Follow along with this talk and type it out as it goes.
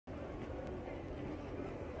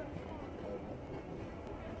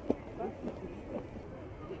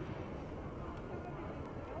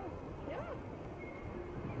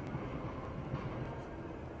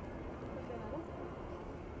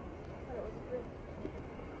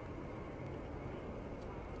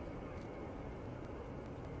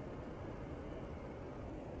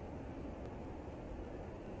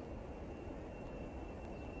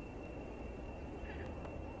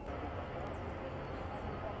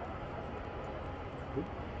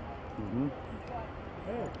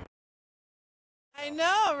I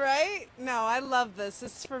know, right? No, I love this.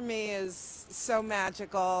 This for me is so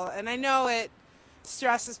magical. And I know it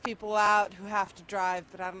stresses people out who have to drive,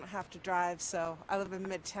 but I don't have to drive, so I live in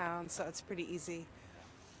Midtown, so it's pretty easy.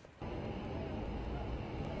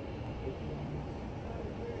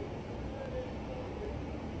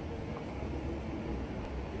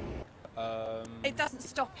 It doesn't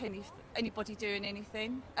stop anybody doing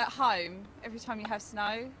anything. At home, every time you have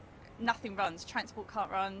snow, nothing runs. Transport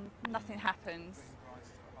can't run, nothing happens.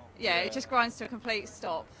 Yeah, it just grinds to a complete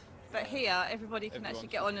stop. But here, everybody can actually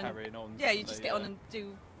get on and yeah, you just get on and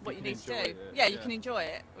do what you need to do. Yeah, you can enjoy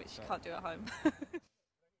it, which you can't do at home.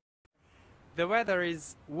 The weather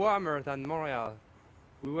is warmer than Montreal.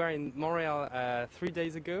 We were in Montreal 3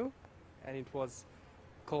 days ago, and it was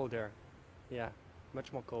colder. Yeah,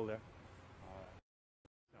 much more colder.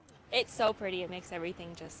 It's so pretty. It makes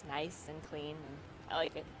everything just nice and clean, and I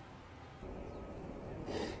like it.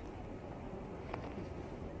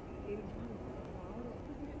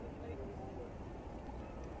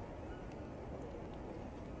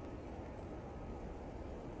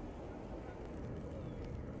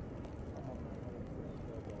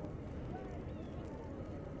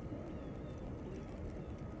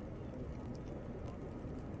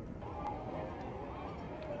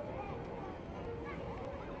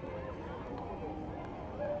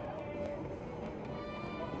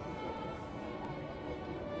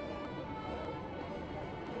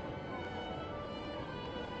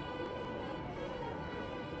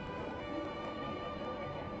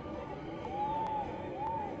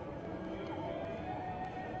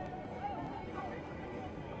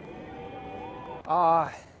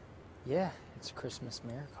 Yeah, it's a Christmas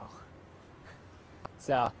miracle.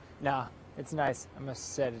 So, no, it's nice. I must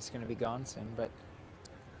have said it's going to be gone soon, but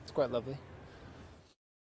it's quite lovely.